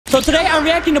So today I'm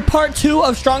reacting to part 2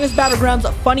 of Strongest Battlegrounds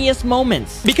funniest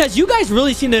moments, because you guys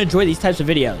really seem to enjoy these types of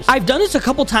videos. I've done this a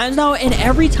couple times now, and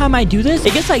every time I do this,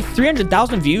 it gets like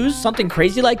 300,000 views, something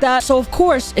crazy like that. So of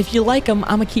course, if you like them,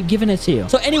 I'm gonna keep giving it to you.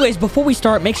 So anyways, before we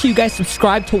start, make sure you guys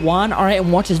subscribe to Juan, all right,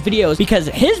 and watch his videos, because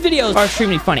his videos are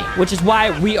extremely funny, which is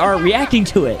why we are reacting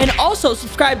to it. And also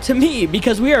subscribe to me,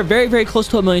 because we are very, very close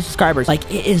to 1 million subscribers. Like,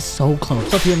 it is so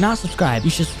close. So if you're not subscribed,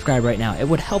 you should subscribe right now. It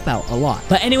would help out a lot.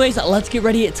 But anyways, let's get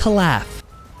ready to laugh.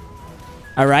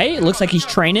 All right, looks like he's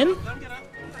training.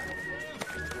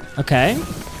 Okay.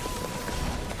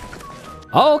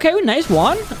 Oh, okay, nice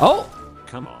one. Oh.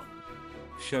 Come on.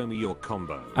 Show me your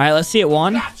combo. All right, let's see it,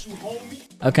 one.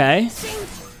 Okay.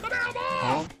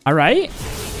 All right.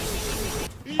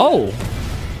 Oh.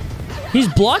 He's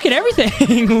blocking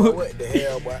everything. What the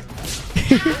hell, boy?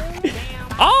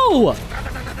 Oh.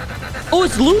 Oh,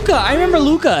 it's Luca. I remember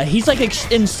Luca. He's like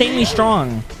insanely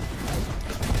strong.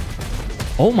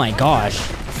 Oh my gosh.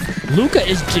 Luca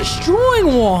is destroying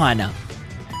Juan.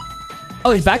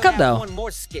 Oh, he's back up though. One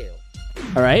more skill.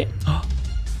 All right.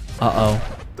 Uh-oh.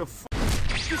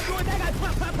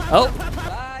 Oh.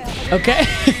 Okay.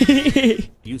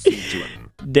 You see, Juan.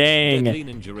 Dang. Deadly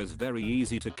Ninja is very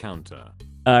easy to counter.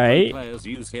 All right. Players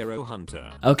use Hero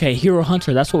Hunter. Okay, Hero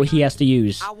Hunter. That's what he has to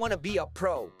use. I want to be a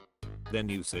pro, Then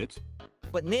use it.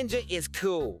 but ninja is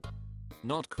cool.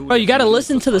 Not cool. Bro, you if gotta use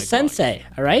listen to the fight like- sensei.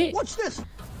 All right. Watch this.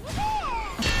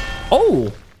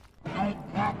 Oh.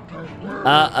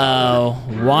 Uh-oh.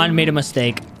 Juan made a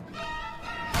mistake.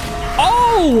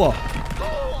 Oh!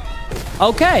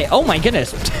 Okay. Oh, my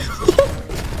goodness.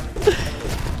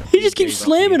 He just keeps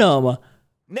slamming him.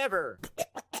 Never.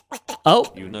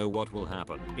 Oh. You know what will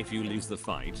happen if you lose the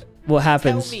fight. What Tell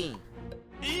happens? me.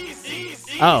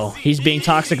 Oh, he's being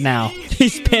toxic now.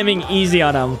 He's spamming easy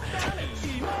on him.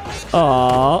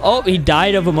 Aw. Oh, he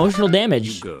died of emotional You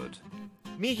damage. good.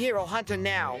 Me hero hunter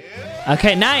now.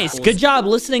 Okay, nice. Good job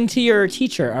listening to your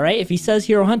teacher, all right? If he says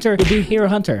Hero Hunter, you do Hero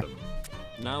Hunter.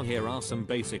 Now here are some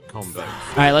basic combos.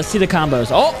 All right, let's see the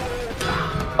combos. Oh!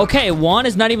 Okay, Juan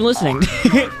is not even listening.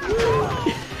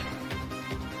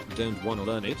 Don't want to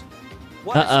learn it?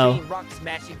 Uh-oh. Extreme rock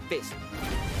smashing fist.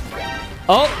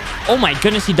 Oh! Oh my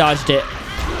goodness, he dodged it.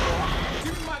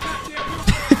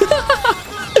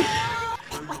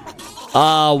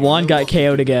 Juan got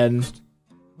KO'd again.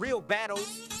 Real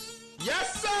battles.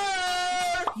 Yes,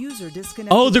 sir! User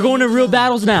disconnected. Oh, they're going to real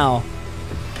battles now.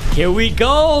 Here we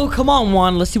go. Come on,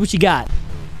 Juan. Let's see what you got.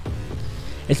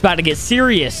 It's about to get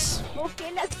serious.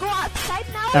 Okay, let's go outside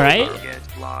now. All right.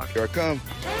 Here I come.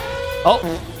 Oh,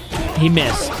 he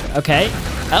missed. Okay.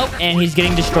 Oh, and he's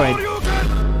getting destroyed.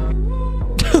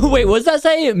 Wait, what's that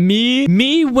say?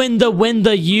 Me win the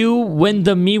you win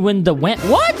the me win the win.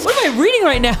 What? What am I reading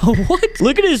right now? What?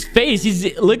 Look at his face.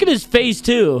 Look at his face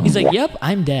too. He's like, yep,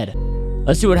 I'm dead.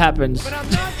 Let's see what happens.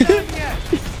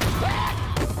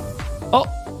 Oh.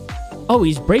 Oh,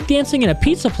 he's breakdancing in a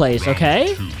pizza place.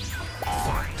 Okay.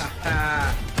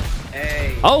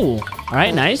 Oh, all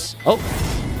right, nice. Oh.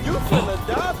 You finna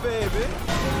die, baby.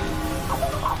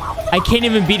 I can't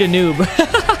even beat a noob.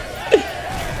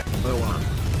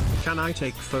 Can I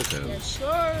take photos?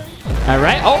 All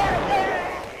right. Oh.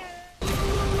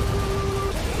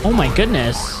 Oh my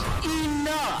goodness.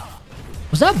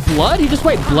 Was that blood? He just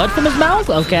wiped blood from his mouth?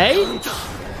 Okay.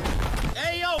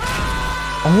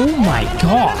 Oh my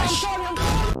gosh.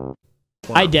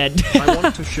 I dead. I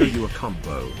want to show you a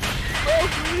combo.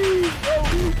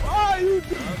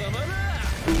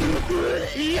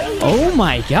 Oh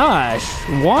my gosh.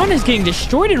 Juan is getting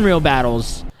destroyed in real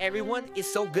battles. Everyone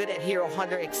is so good at hero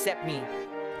hunter except me.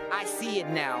 I see it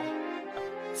now.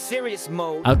 Serious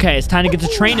mode. Okay, it's time to get to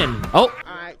training. Oh.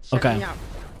 Okay.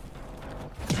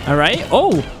 All right.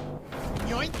 Oh.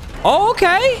 Oh,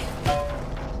 okay.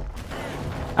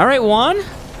 All right, Juan.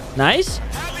 Nice.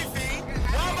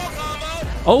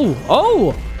 Oh,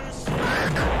 oh.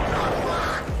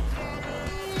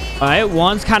 All right,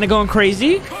 Juan's kind of going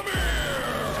crazy.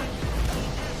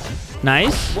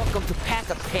 Nice. Welcome to Path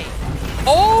of Pain.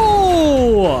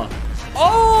 Oh.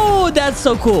 Oh, that's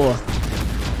so cool.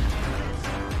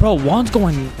 Bro, Juan's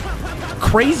going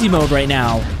crazy mode right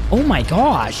now. Oh my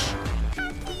gosh.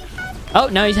 Oh,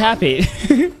 now he's happy.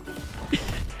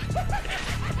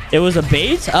 It was a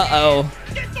bait? Uh-oh.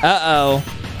 Uh-oh.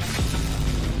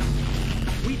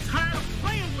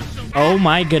 Oh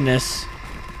my goodness.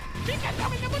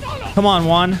 Come on,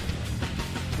 Juan.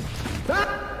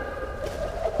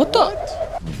 What the?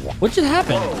 What just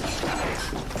happened?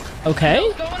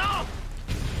 Okay.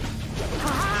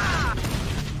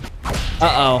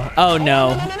 Uh-oh. Oh,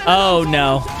 no. Oh,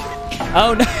 no.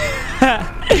 Oh, no.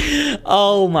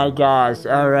 Oh my gosh.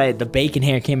 All right. The bacon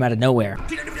hair came out of nowhere.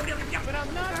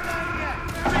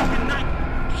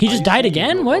 He just died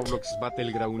again? What? Roblox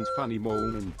Battlegrounds funny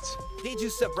moments. Did you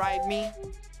subscribe me?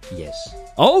 Yes.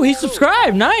 Oh, he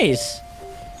subscribed. Nice.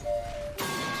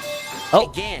 Oh,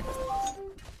 Again.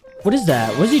 what is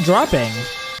that? What is he dropping?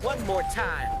 One more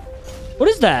time. What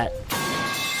is that?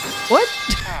 What?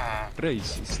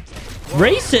 Racist.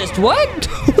 Racist? What?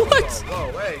 What?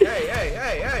 Whoa,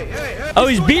 hey. Oh,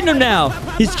 he's beating him now.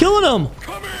 He's killing him.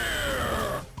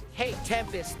 Hey,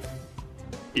 Tempest.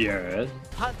 Yes.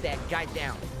 Hunt that guy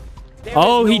down. There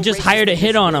Oh, is he no just racist hired a in hit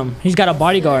this on world. him. He's got a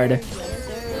bodyguard.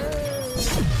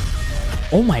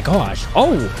 Oh my gosh.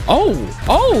 Oh.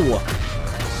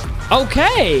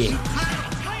 Okay.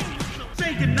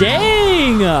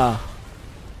 Dang.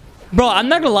 Bro, I'm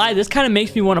not gonna lie. This kind of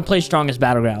makes me want to play Strongest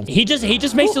Battlegrounds. He just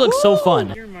makes it look so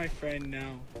fun. You're my friend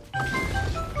now.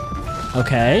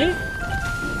 Okay.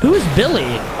 Who is Billy?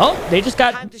 Oh, they just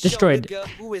Time got to show destroyed. Luca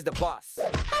who is the boss.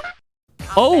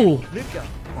 Oh, Luca.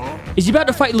 is he about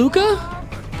to fight Luca?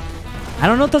 I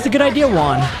don't know if that's a good idea,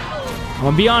 Juan. I'm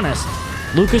gonna be honest.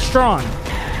 Luca's strong.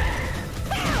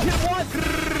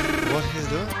 What is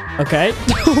that? Okay.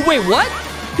 Wait, what?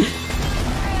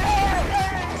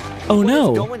 Oh What is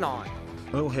no. going on?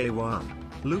 Oh hey Juan.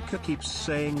 Luca keeps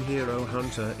saying Hero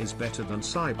Hunter is better than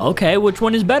Cyber. Okay, which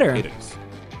one is better? It is.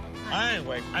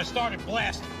 Anyway, I started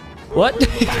blasting. What?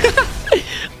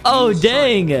 Oh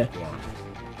dang.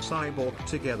 Cyborg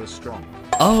together strong.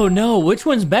 Oh no, which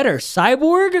one's better?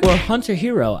 Cyborg or Hunter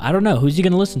Hero? I don't know. Who's he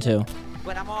gonna listen to?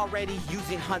 But I'm already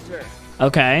using Hunter.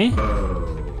 Okay.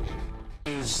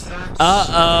 Is that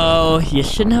Uh-oh. You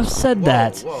shouldn't have said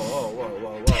that. Whoa.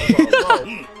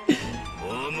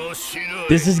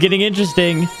 This is getting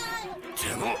interesting.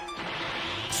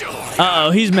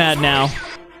 Uh-oh, he's mad now.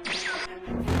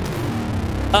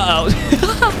 Uh-oh.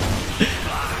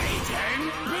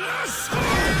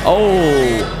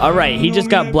 Oh, all right. He just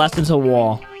got blessed into a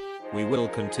wall. We will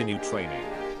continue training.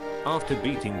 After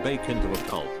beating Bacon to a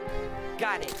pulp.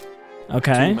 Got it.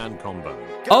 Okay. Two-man combo.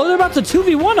 Oh, they're about to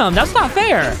 2v1 him. That's not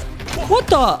fair. What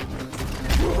the?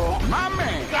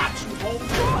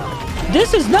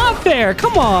 This is not fair.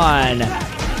 Come on.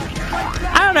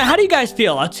 I don't know. How do you guys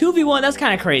feel? A 2v1? That's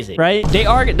kind of crazy, right? They're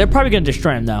probably going to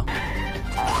destroy him, though.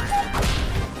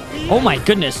 Oh, my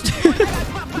goodness.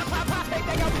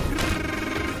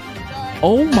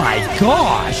 Oh, my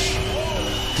gosh.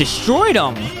 Destroyed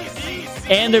him.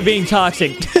 And they're being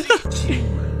toxic.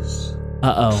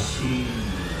 Uh-oh.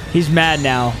 He's mad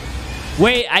now.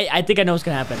 Wait, I think I know what's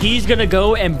gonna happen. He's gonna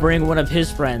go and bring one of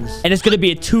his friends, and it's gonna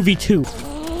be a 2v2.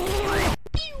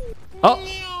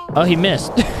 Oh, he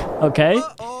missed. Okay.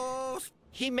 Uh-oh.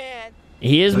 He mad.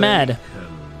 He is mad.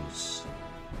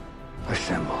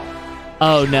 Assemble.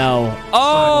 Oh, no.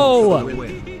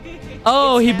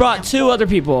 Oh, he brought two other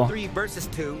people. 3 versus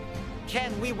 2.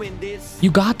 Can we win this? You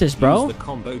got this, bro. Use the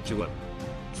combo duo.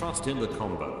 Trust in the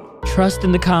combo. Trust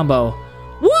in the combo.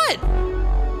 What?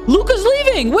 Luca's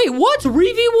leaving. Wait, what?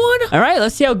 3v1? All right,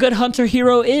 let's see how good Hunter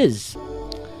Hero is.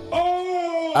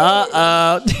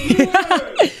 Uh-oh.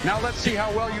 Now let's see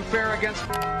how well you fare against.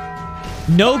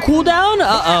 No cooldown?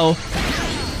 Uh-oh.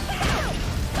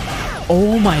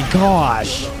 Oh my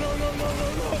gosh.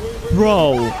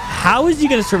 Bro, how is he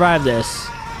gonna survive this?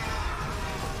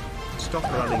 Stop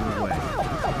running away.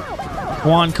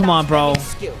 Juan, come on, bro.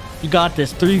 Skill. You got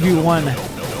this. 3v1.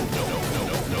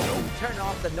 Turn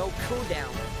off the no cooldown.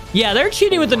 Yeah, they're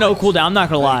cheating with the no cooldown. I'm not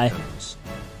gonna lie.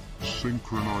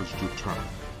 Synchronized attack.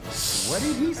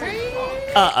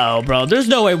 Uh-oh, bro. There's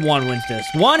no way Juan wins this.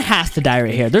 Juan has to die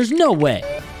right here. There's no way.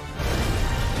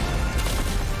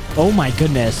 Oh my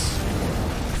goodness.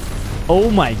 Oh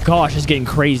my gosh, it's getting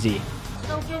crazy.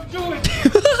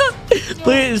 Look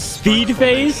at his speed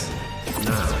face.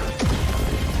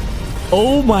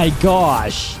 Oh my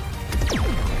gosh.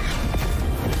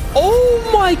 Oh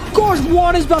my gosh,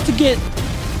 Juan is about to get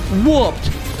whooped.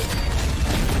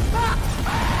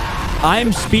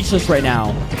 I'm speechless right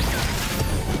now.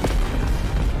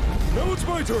 Now it's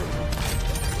my turn.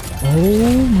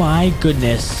 Oh my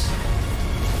goodness.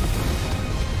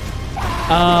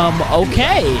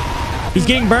 Okay. He's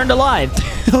getting burned alive.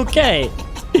 Okay.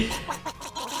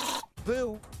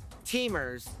 Boo.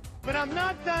 Teamers. But I'm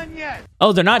not done yet.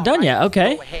 Oh, they're not done yet.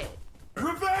 Okay. Go ahead.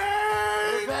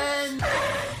 Revenge!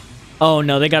 Oh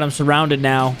no, they got him surrounded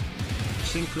now.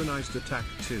 Synchronized attack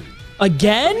 2.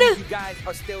 Again? You guys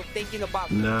are still thinking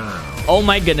about me. Now. Oh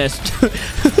my goodness.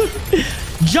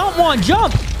 Jump, Juan,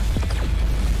 jump.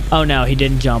 Oh no, he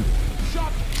didn't jump.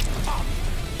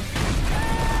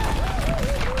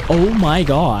 Oh my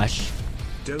gosh.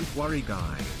 Don't worry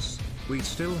guys. We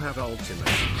still have ultimate.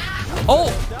 Oh,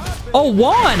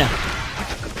 Juan!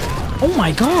 Oh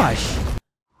my gosh.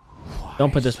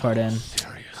 Don't put this part in.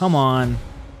 Come on.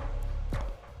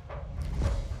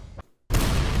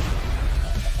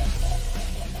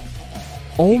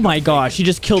 Oh my gosh, he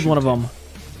just killed one of them.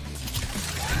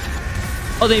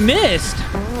 Oh, they missed.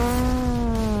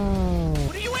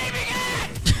 What are you aiming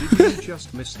at? Did you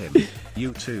just miss him?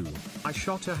 You too. I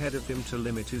shot ahead of him to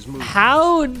limit his movement.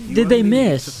 How did they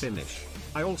miss? To finish.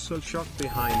 I also shot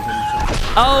behind him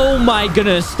to... Oh my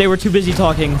goodness, they were too busy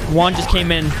talking. Juan just came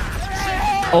in.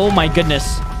 Oh my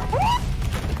goodness.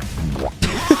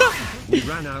 We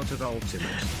ran out of ultimate.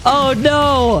 Oh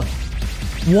no!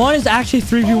 Juan is actually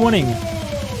 3v1ing.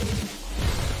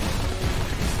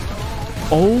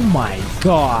 Oh my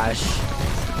gosh.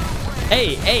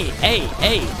 Hey.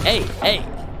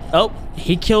 Oh,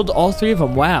 he killed all three of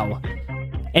them. Wow.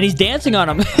 And he's dancing on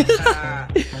them.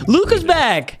 Luca's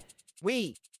back.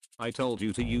 I told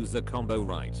you to use the combo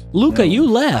right. Luca, you I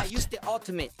left. used the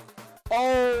ultimate.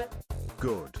 Oh.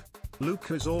 Good.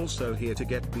 Luca's also here to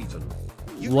get beaten.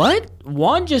 What?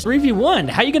 Juan just 3v1.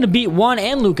 How you gonna beat Juan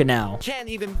and Luca now? Can't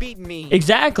even beat me.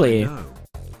 Exactly. No,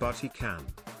 but he can.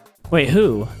 Wait,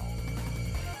 who?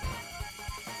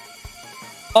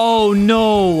 Oh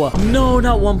no. No,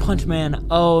 not One Punch Man.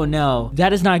 Oh no.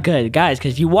 That is not good. Guys,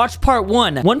 because if you watch part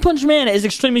 1, One Punch Man is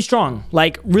extremely strong.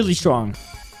 Like, really strong.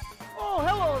 Oh,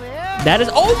 hello there. That is...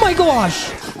 Oh my gosh.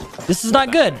 This is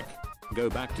not good. Go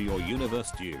back to your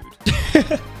universe, dude.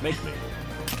 Make me.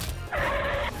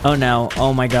 Oh no.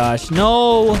 Oh my gosh.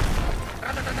 No.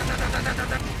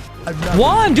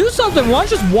 Juan, do something.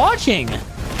 Juan's just watching.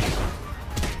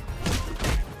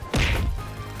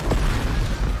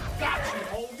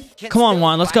 Come on,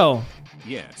 Juan. Let's go.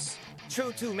 Yes.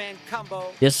 True two-man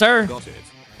combo. Yes, sir. Got it.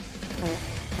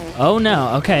 Oh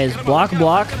no. Okay, it's block.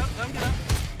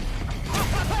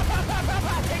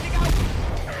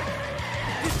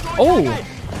 Oh.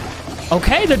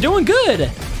 Okay, they're doing good.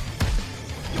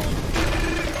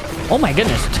 Oh my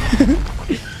goodness.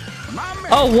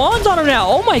 Oh, Juan's on him now.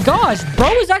 Oh my gosh. Bro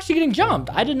is actually getting jumped.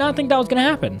 I did not think that was gonna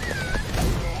happen.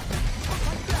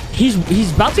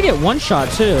 He's about to get one shot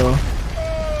too.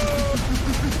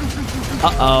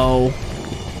 Uh-oh.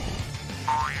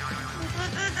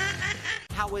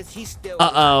 How is he still?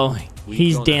 Uh-oh.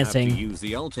 He's We're gonna have dancing. to use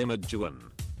the ultimate Juan.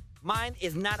 Mine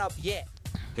is not up yet.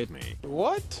 Hit me.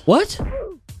 What? What?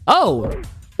 Oh,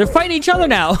 they're fighting each other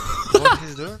now. What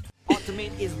is that?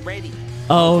 Ultimate is ready.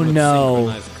 Oh Ultimate no.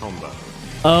 synchronized combo.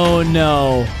 Oh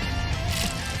no.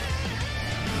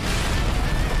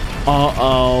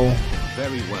 Uh-oh.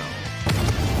 Very well.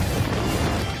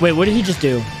 Wait, what did he just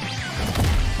do?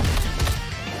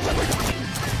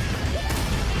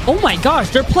 Oh my gosh,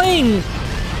 they're playing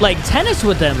like tennis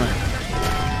with them.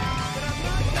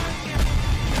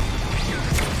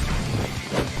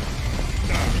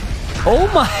 Oh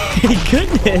my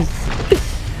goodness.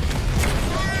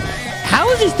 How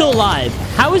is he still alive?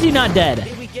 How is he not dead?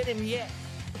 Did we get him yet?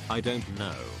 I don't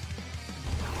know.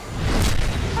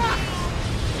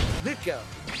 Luca.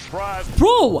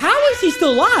 Bro, how is he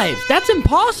still alive? That's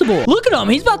impossible. Look at him.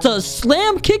 He's about to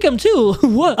slam kick him too.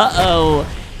 What? Uh-oh.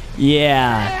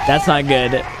 Yeah, that's not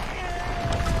good.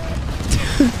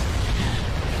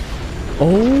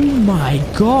 Oh my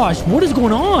gosh. What is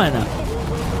going on?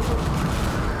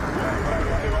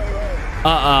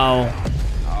 Uh-oh.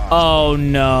 Oh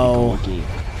no.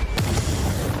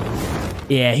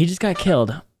 Yeah, he just got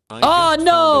killed. Oh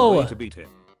no. To beat him.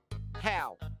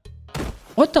 How?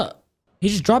 What the? He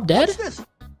just dropped dead?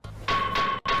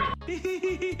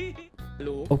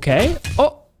 Okay.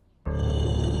 Oh.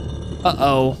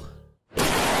 Uh-oh.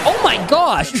 Oh my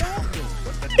gosh.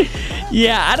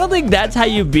 Yeah, I don't think that's how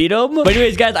you beat him. But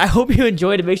anyways, guys, I hope you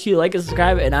enjoyed it. Make sure you like and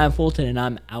subscribe. And I'm Foltyn, and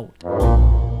I'm out.